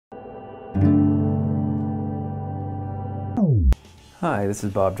Hi, this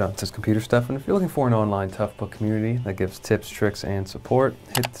is Bob Johnson's Computer Stuff, and if you're looking for an online Toughbook community that gives tips, tricks, and support,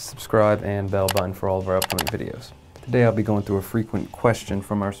 hit the subscribe and bell button for all of our upcoming videos. Today I'll be going through a frequent question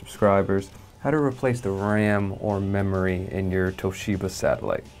from our subscribers: how to replace the RAM or memory in your Toshiba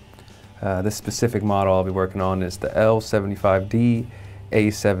Satellite. This specific model I'll be working on is the L75D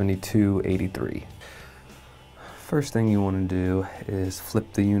A7283. First thing you want to do is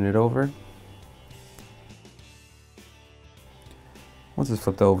flip the unit over. Once it's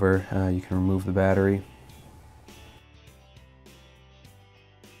flipped over, you can remove the battery.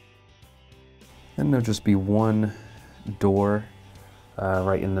 Then there'll just be one door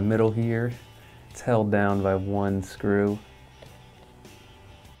right in the middle here. It's held down by one screw.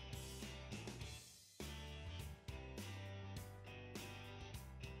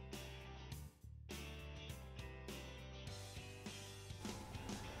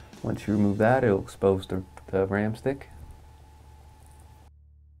 Once you remove that, it'll expose the RAM stick.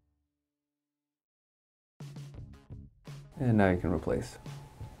 And now you can replace.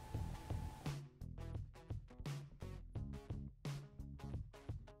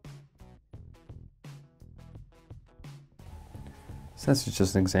 Since it's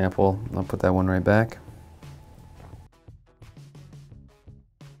just an example, I'll put that one right back.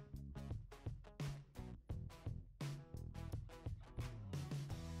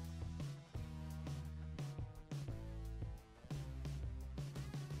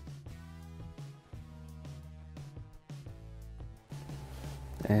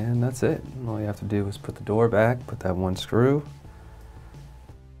 And that's it. All you have to do is put the door back, put that one screw,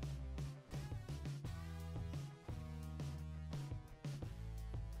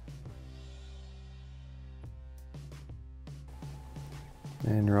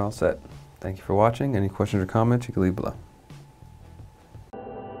 and you're all set. Thank you for watching. Any questions or comments, you can leave below.